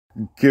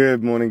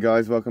Good morning,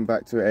 guys. Welcome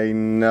back to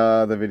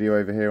another video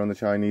over here on the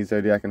Chinese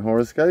Zodiac and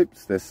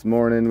horoscopes. This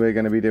morning we're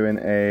going to be doing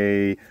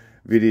a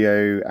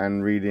video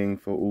and reading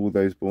for all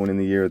those born in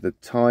the year of the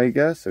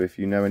tiger. So if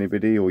you know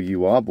anybody or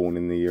you are born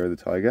in the year of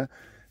the tiger,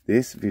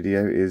 this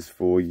video is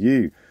for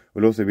you.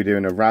 We'll also be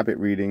doing a rabbit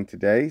reading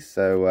today,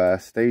 so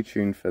stay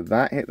tuned for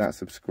that. Hit that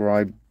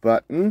subscribe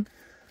button,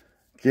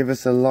 give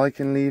us a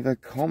like and leave a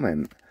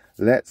comment.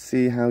 Let's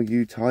see how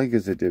you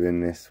tigers are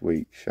doing this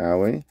week, shall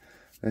we?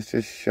 Let's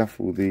just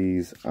shuffle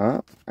these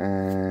up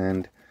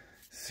and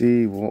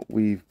see what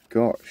we've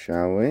got,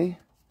 shall we?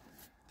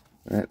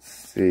 Let's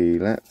see.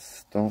 Let's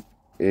stop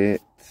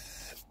it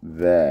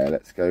there.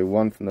 Let's go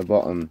one from the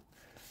bottom,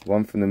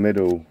 one from the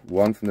middle,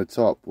 one from the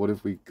top. What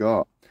have we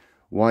got?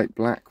 White,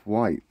 black,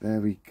 white. There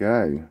we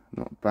go.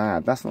 Not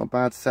bad. That's not a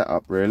bad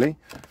setup, really.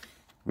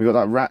 We got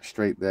that rat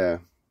straight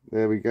there.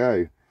 There we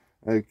go.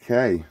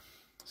 Okay.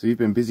 So you've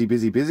been busy,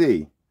 busy,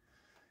 busy.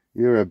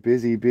 You're a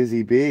busy,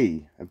 busy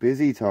bee, a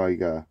busy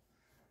tiger.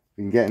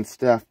 Been getting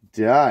stuff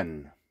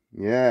done.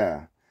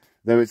 Yeah.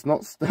 Though it's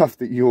not stuff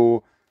that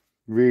you're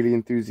really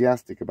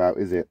enthusiastic about,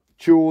 is it?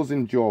 Chores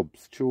and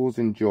jobs, chores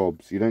and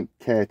jobs. You don't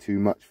care too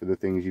much for the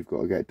things you've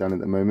got to get done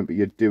at the moment, but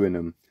you're doing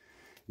them.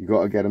 You've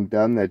got to get them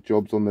done. They're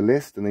jobs on the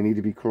list and they need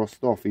to be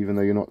crossed off, even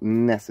though you're not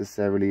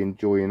necessarily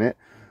enjoying it.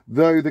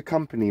 Though the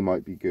company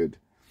might be good.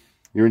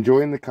 You're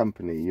enjoying the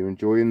company. You're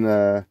enjoying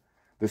the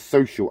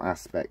social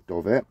aspect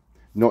of it.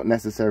 Not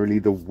necessarily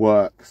the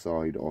work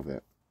side of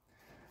it.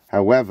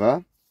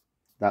 However,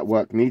 that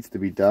work needs to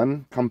be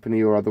done,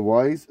 company or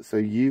otherwise. So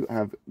you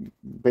have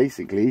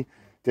basically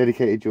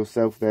dedicated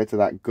yourself there to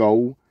that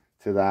goal,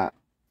 to that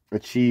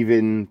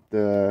achieving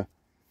the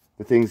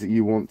things that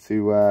you want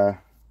to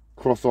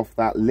cross off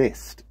that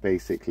list,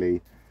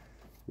 basically.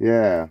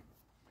 Yeah.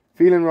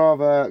 Feeling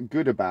rather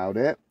good about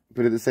it,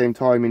 but at the same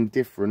time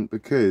indifferent,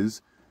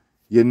 because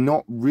you're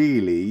not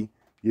really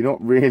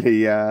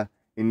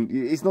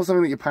it's not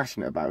something that you're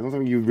passionate about. It's not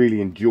something you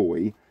really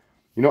enjoy.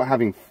 You're not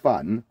having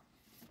fun.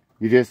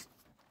 You're just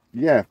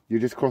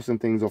crossing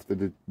things off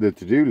the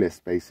to-do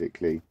list,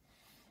 basically.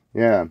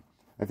 Yeah,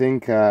 I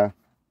think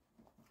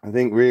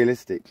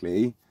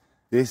realistically,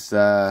 this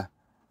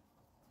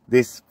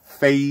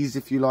phase,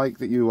 if you like,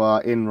 that you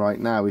are in right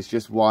now is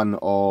just one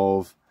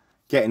of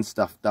getting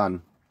stuff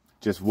done,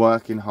 just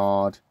working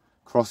hard,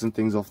 crossing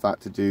things off that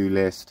to-do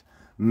list,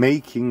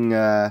 making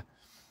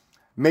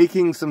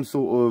some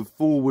sort of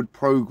forward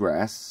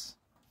progress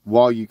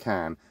while you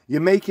can.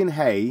 You're making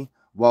hay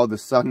while the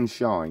sun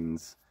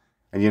shines.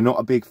 And you're not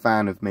a big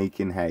fan of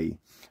making hay.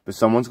 But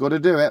someone's got to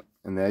do it.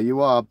 And there you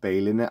are,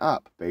 bailing it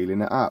up.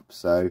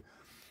 So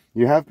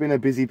you have been a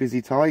busy, busy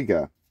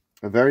tiger.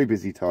 A very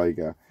busy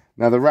tiger.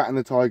 Now the rat and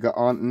the tiger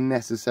aren't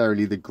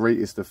necessarily the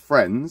greatest of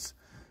friends.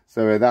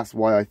 So that's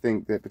why I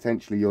think that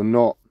potentially you're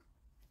not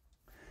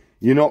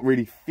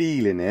really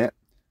feeling it.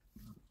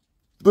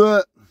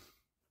 But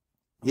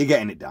you're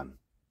getting it done.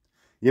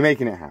 You're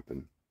making it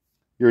happen.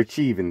 You're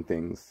achieving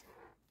things.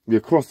 You're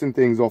crossing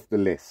things off the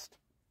list.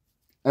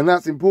 And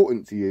that's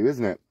important to you,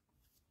 isn't it?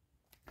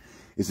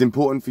 It's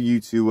important for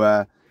you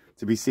to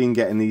be seen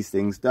getting these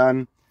things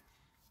done.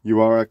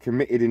 You are a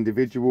committed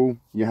individual.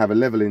 You have a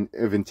level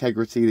of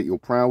integrity that you're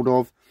proud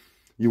of.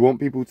 You want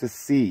people to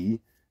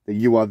see that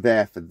you are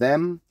there for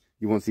them.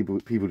 You want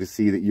people to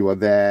see that you are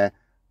there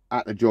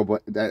at the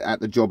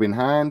job in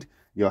hand.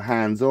 You're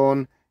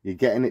hands-on. You're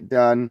getting it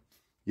done.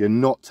 You're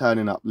not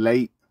turning up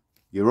late,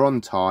 you're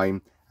on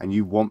time, and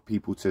you want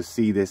people to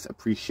see this,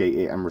 appreciate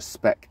it, and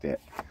respect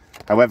it.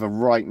 However,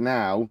 right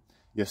now,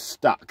 you're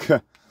stuck.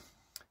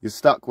 You're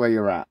stuck where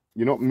you're at.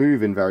 You're not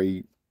moving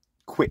very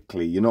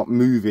quickly. You're not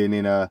moving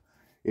in a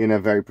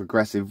very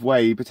progressive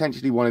way.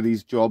 Potentially one of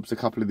these jobs, a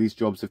couple of these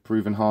jobs have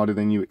proven harder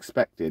than you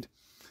expected.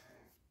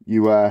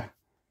 You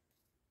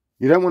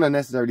don't want to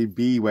necessarily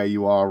be where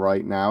you are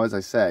right now, as I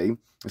say.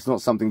 It's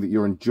not something that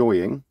you're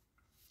enjoying.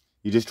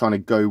 You're just trying to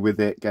go with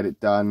it, get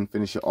it done,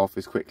 finish it off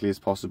as quickly as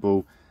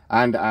possible,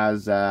 and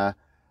as thoroughly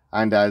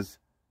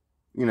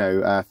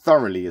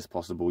as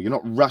possible. You're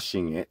not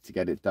rushing it to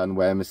get it done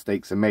where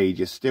mistakes are made.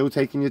 You're still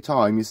taking your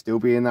time. You're still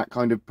being that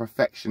kind of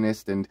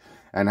perfectionist and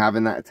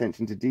having that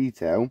attention to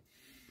detail.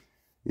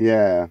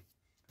 Yeah,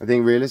 I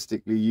think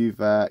realistically you've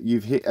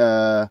hit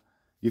a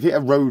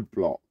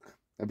roadblock,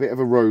 a bit of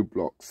a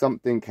roadblock.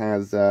 Something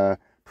has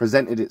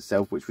presented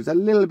itself which was a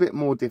little bit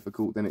more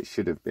difficult than it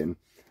should have been.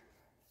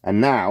 And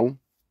now,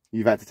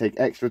 you've had to take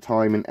extra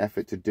time and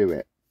effort to do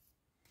it.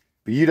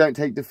 But you don't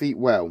take defeat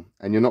well.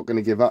 And you're not going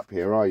to give up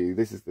here, are you?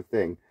 This is the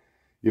thing.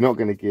 You're not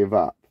going to give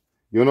up.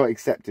 You're not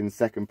accepting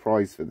second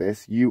prize for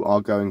this. You are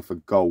going for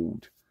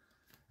gold.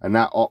 And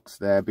that ox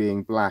there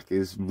being black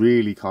is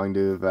really kind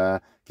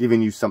of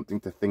giving you something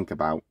to think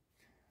about.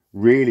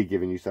 Really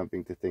giving you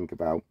something to think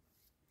about.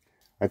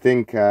 I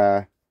think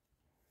there's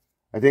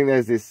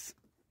this,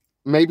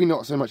 maybe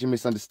not so much a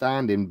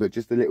misunderstanding, but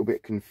just a little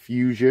bit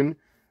confusion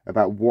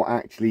about what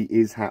actually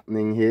is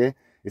happening here.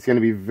 It's going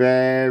to be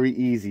very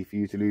easy for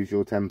you to lose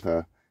your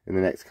temper in the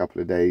next couple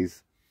of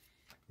days.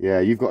 Yeah,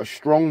 you've got a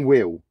strong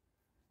will.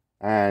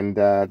 And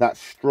that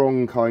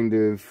strong kind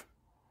of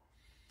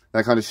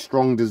that kind of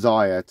strong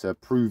desire to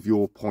prove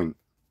your point.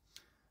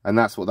 And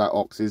that's what that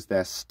ox is.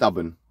 They're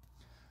stubborn.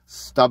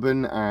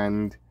 Stubborn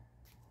and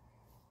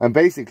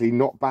basically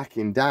not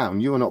backing down.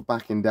 You are not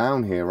backing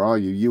down here, are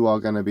you? You are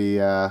going to be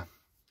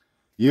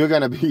you're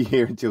going to be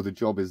here until the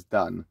job is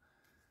done.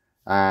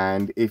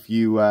 And if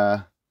you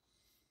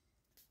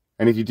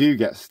do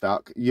get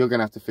stuck, you're going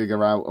to have to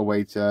figure out a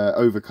way to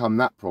overcome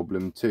that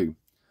problem too.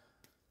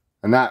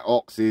 And that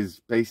ox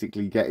is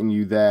basically getting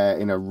you there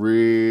in a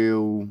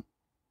real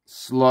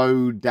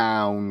slow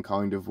down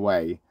kind of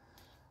way.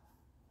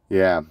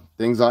 Yeah,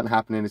 things aren't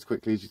happening as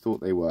quickly as you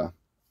thought they were.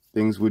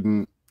 Things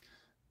wouldn't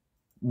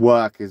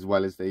work as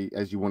well as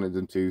you wanted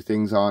them to.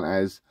 Things aren't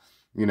as,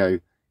 you know,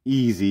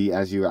 easy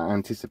as you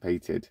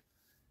anticipated.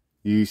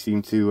 You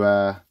seem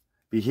to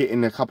be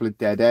hitting a couple of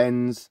dead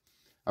ends.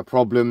 A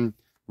problem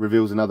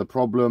reveals another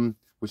problem,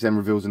 which then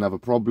reveals another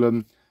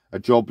problem. A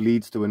job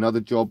leads to another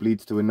job,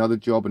 leads to another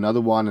job, another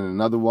one and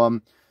another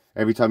one.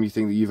 Every time you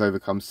think that you've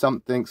overcome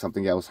something,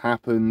 something else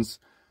happens.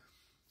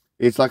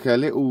 It's like a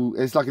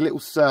little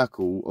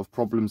circle of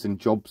problems and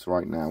jobs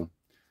right now.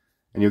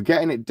 And you're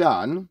getting it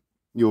done.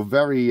 You're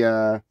very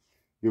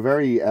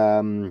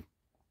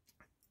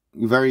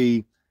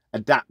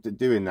adept at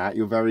doing that.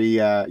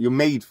 You're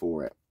made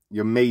for it.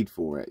 You're made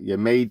for it. You're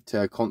made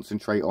to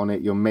concentrate on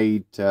it. You're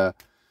made to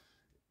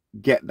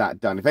get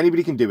that done. If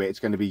anybody can do it, it's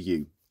going to be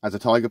you. As a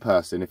tiger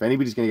person, if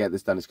anybody's going to get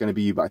this done, it's going to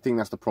be you. But I think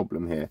that's the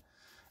problem here.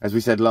 As we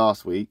said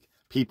last week,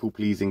 people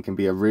pleasing can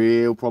be a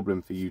real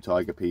problem for you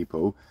tiger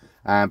people.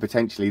 And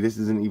potentially this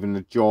isn't even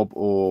a job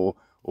or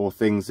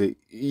things that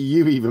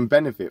you even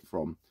benefit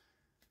from.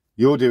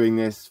 You're doing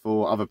this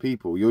for other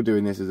people. You're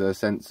doing this as a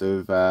sense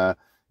of,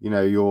 you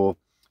know, your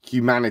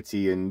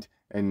humanity and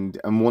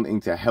wanting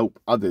to help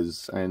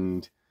others.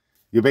 And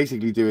you're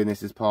basically doing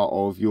this as part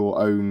of your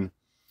own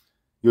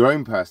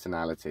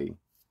personality,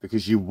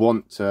 because you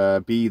want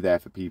to be there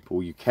for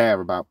people. You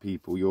care about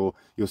people.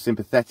 You're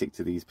sympathetic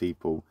to these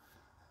people.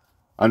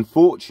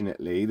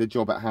 Unfortunately, the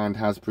job at hand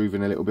has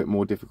proven a little bit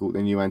more difficult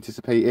than you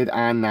anticipated,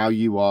 and now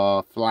you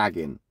are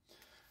flagging.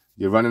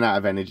 You're running out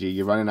of energy.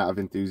 You're running out of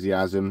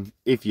enthusiasm,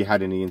 if you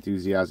had any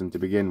enthusiasm to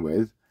begin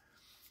with.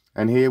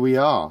 And here we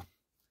are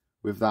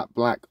with that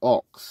black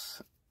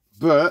ox.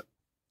 But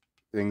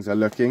things are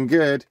looking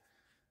good.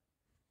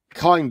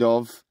 Kind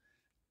of,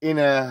 in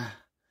a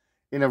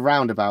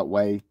roundabout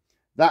way.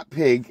 That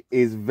pig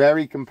is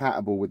very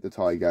compatible with the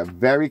tiger.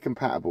 Very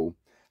compatible.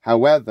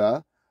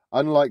 However,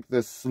 unlike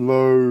the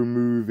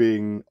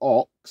slow-moving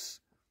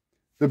ox,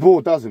 the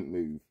boar doesn't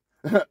move.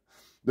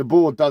 The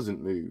boar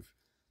doesn't move.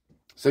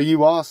 So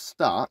you are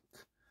stuck,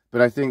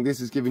 but I think this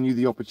has given you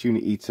the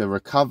opportunity to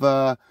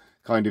recover,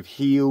 kind of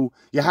heal.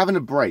 You're having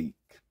a break.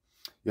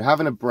 You're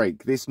having a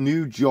break. This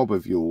new job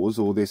of yours,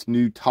 or this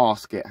new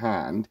task at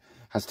hand,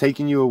 has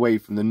taken you away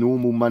from the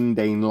normal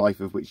mundane life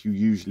of which you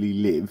usually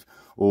live,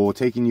 or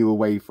taken you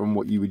away from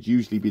what you would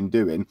usually been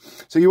doing.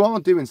 So you are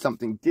doing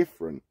something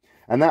different.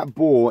 And that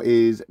boar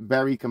is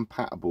very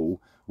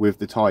compatible with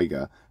the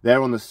tiger.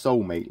 They're on the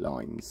soulmate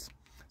lines.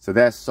 So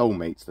they're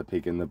soulmates, the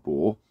pig and the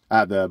boar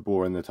and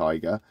the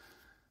tiger.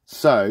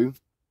 So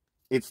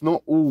it's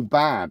not all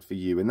bad for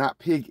you. And that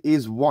pig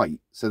is white.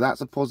 So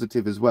that's a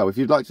positive as well. If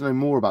you'd like to know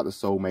more about the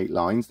soulmate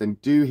lines, then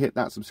do hit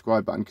that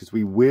subscribe button, because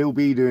we will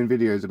be doing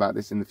videos about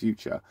this in the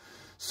future.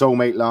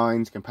 Soulmate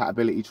lines,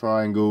 compatibility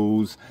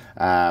triangles,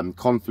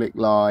 conflict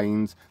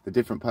lines, the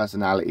different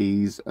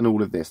personalities, and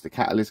all of this. The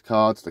catalyst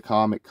cards, the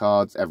karmic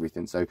cards,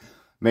 everything. So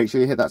make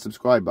sure you hit that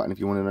subscribe button if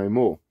you want to know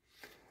more.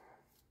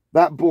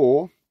 That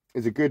boar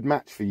is a good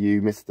match for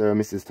you, Mr.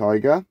 and Mrs.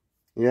 Tiger.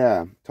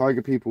 Yeah,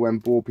 tiger people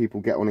and boar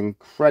people get on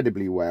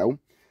incredibly well.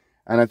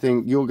 And I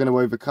think you're going to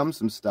overcome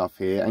some stuff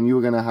here, and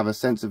you're going to have a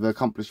sense of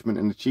accomplishment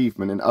and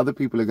achievement, and other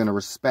people are going to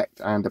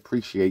respect and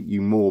appreciate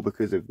you more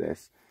because of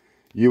this.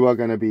 You are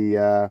going to be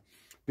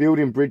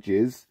building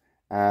bridges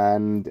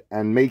and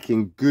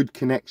making good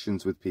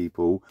connections with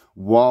people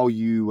while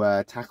you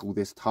tackle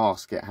this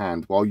task at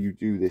hand, while you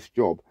do this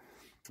job.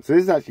 So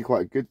this is actually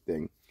quite a good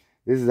thing.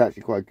 This is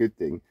actually quite a good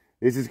thing.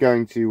 This is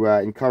going to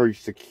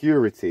encourage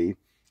security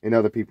in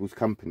other people's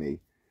company.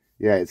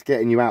 Yeah, it's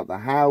getting you out the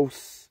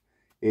house.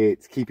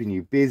 It's keeping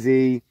you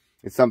busy.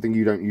 It's something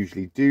you don't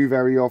usually do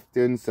very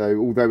often. So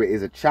although it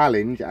is a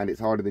challenge and it's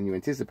harder than you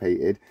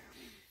anticipated,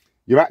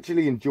 you're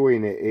actually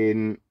enjoying it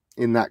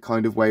in that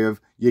kind of way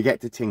of, you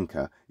get to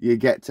tinker, you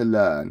get to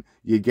learn,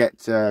 you get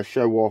to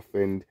show off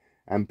and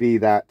be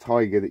that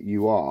tiger that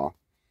you are.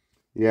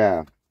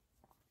 Yeah.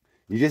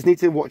 You just need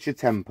to watch your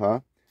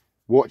temper,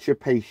 watch your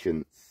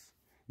patience.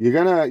 You're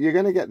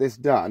gonna get this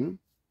done.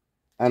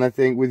 And I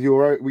think with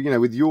your, you know,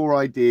 with your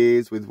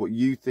ideas, with what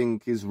you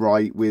think is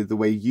right, with the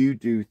way you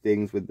do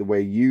things, with the way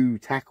you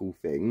tackle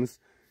things,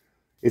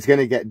 it's going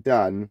to get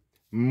done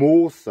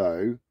more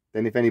so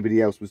than if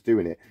anybody else was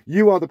doing it.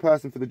 You are the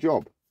person for the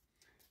job.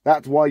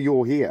 That's why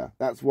you're here.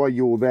 That's why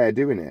you're there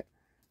doing it.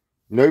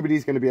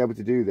 Nobody's going to be able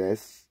to do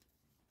this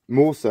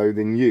more so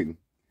than you.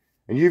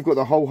 And you've got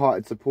the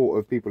wholehearted support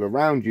of people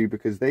around you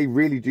because they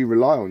really do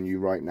rely on you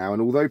right now.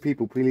 And although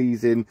people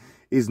pleasing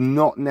is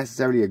not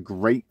necessarily a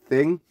great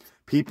thing,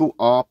 people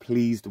are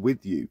pleased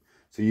with you.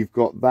 So you've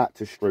got that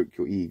to stroke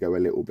your ego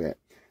a little bit.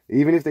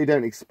 Even if they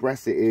don't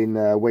express it in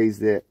ways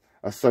that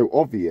are so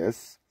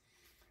obvious,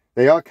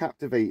 they are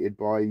captivated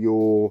by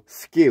your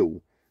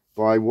skill,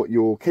 by what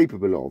you're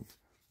capable of,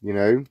 you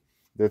know,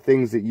 the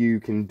things that you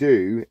can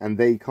do and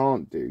they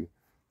can't do.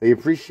 They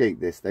appreciate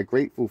this. They're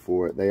grateful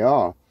for it. They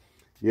are.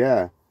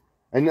 Yeah.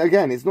 And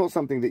again, it's not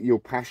something that you're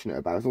passionate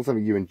about. It's not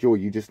something you enjoy.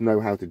 You just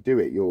know how to do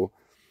it. You're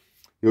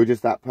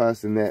just that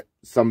person that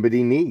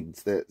somebody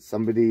needs, that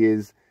somebody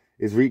is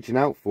reaching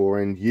out for.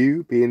 And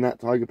you, being that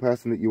tiger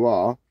person that you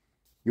are,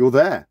 you're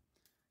there,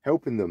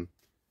 helping them,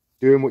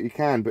 doing what you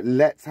can. But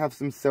let's have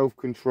some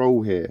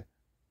self-control here.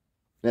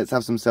 Let's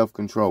have some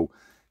self-control.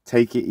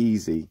 Take it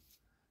easy.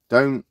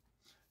 Don't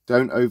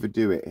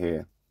overdo it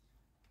here.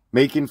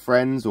 Making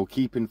friends or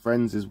keeping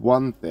friends is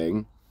one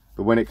thing,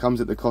 but when it comes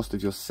at the cost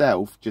of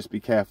yourself, just be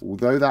careful.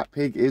 Although that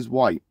pig is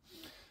white,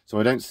 so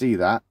I don't see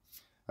that.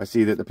 I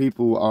see that the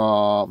people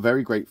are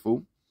very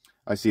grateful.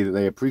 I see that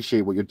they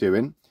appreciate what you're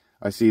doing.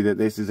 I see that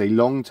this is a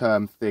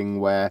long-term thing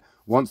where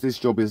once this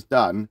job is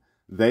done,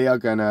 they are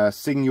going to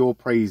sing your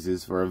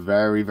praises for a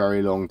very,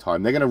 very long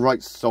time. They're going to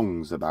write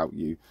songs about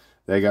you.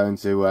 They're going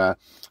to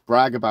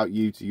brag about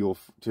you to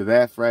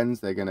their friends.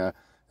 They're going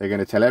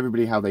to tell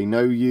everybody how they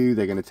know you.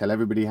 They're going to tell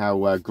everybody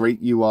how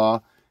great you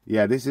are.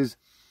 Yeah, this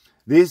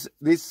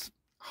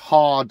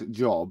hard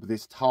job,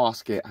 this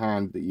task at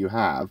hand that you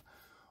have,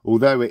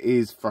 although it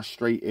is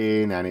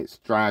frustrating and it's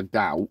dragged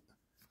out,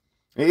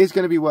 it is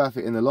going to be worth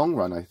it in the long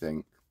run, I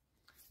think.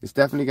 It's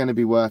definitely going to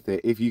be worth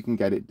it if you can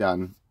get it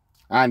done.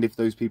 And if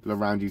those people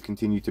around you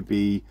continue to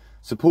be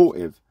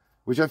supportive,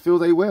 which I feel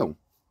they will.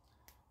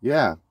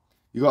 Yeah,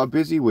 you got a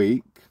busy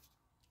week,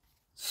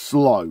 a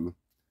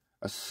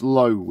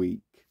slow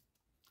week.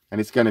 And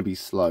it's going to be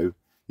slow.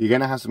 You're going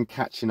to have some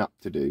catching up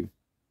to do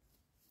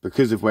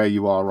because of where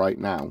you are right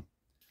now.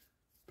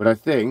 But I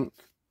think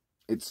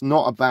it's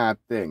not a bad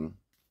thing.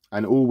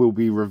 And all will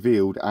be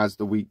revealed as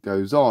the week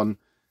goes on.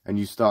 And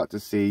you start to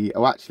see,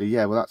 oh, actually,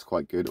 yeah, well, that's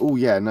quite good. Oh,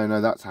 yeah,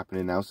 no, that's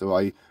happening now. So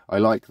I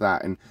like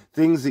that. And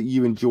things that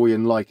you enjoy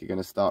and like are going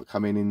to start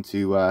coming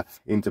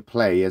into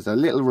play as a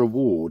little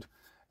reward.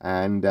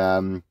 And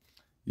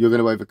you're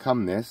going to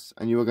overcome this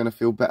and you are going to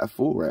feel better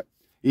for it.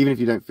 Even if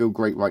you don't feel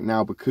great right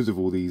now because of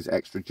all these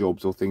extra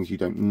jobs or things you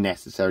don't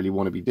necessarily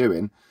want to be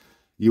doing,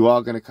 you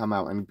are going to come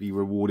out and be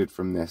rewarded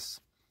from this.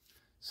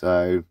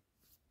 So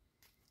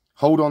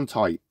hold on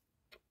tight.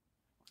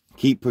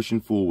 Keep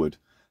pushing forward.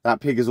 That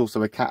pig is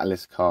also a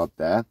catalyst card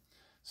there.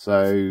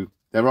 So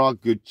there are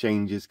good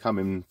changes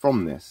coming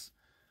from this.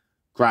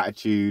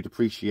 Gratitude,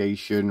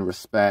 appreciation,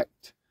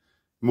 respect,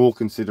 more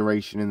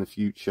consideration in the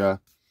future.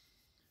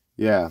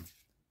 Yeah,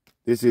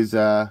 this is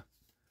a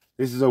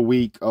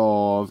week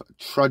of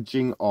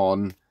trudging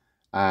on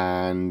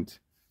and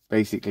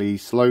basically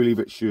slowly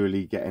but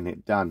surely getting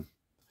it done.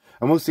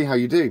 And we'll see how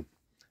you do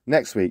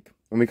next week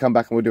when we come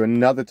back, and we'll do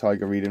another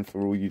tiger reading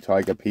for all you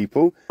tiger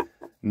people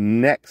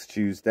next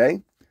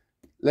Tuesday.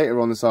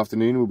 Later on this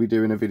afternoon, we'll be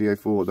doing a video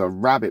for the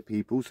rabbit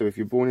people. So if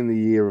you're born in the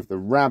year of the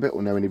rabbit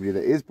or know anybody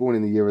that is born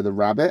in the year of the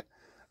rabbit,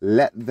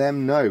 let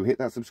them know. Hit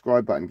that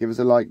subscribe button, give us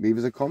a like, leave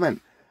us a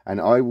comment,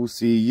 and I will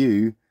see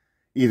you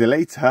either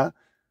later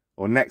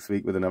or next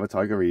week with another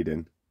tiger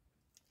reading.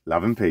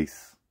 Love and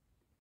peace.